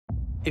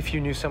If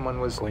you knew someone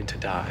was going to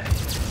die,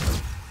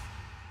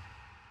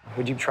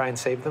 would you try and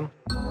save them?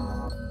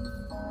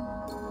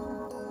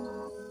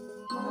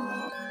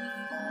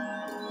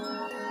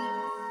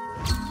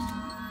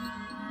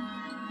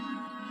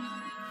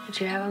 Did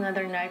you have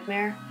another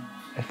nightmare?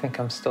 I think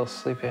I'm still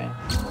sleeping.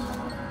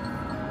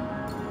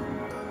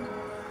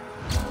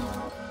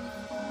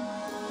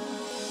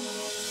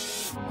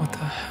 What the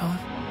hell?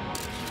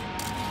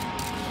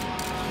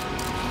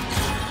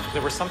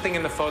 There was something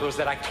in the photos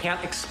that I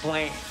can't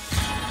explain.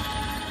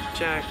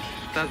 Jack,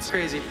 that's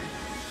crazy.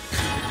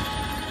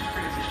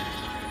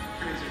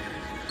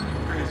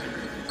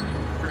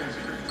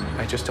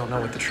 I just don't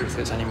know what the truth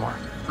is anymore.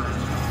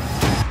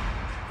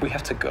 We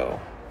have to go.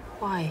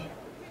 Why?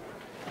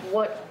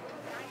 What?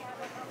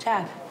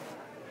 Jack,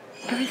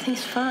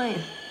 everything's fine.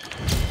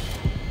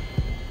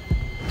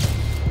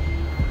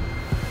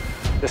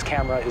 This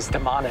camera is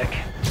demonic.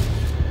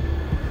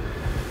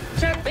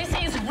 Jack, this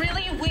is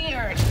really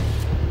weird.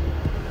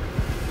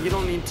 You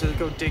don't need to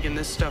go digging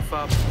this stuff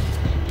up.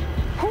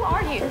 Who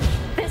are you?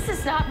 This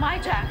is not my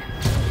Jack.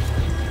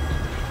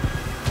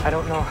 I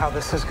don't know how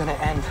this is gonna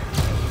end.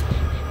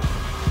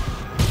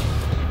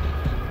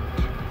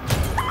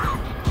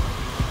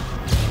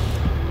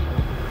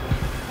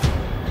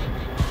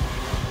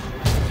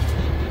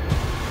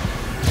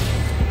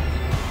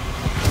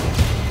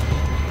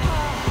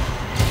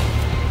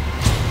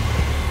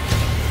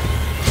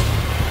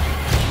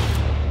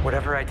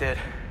 Whatever I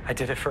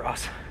did it for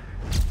us.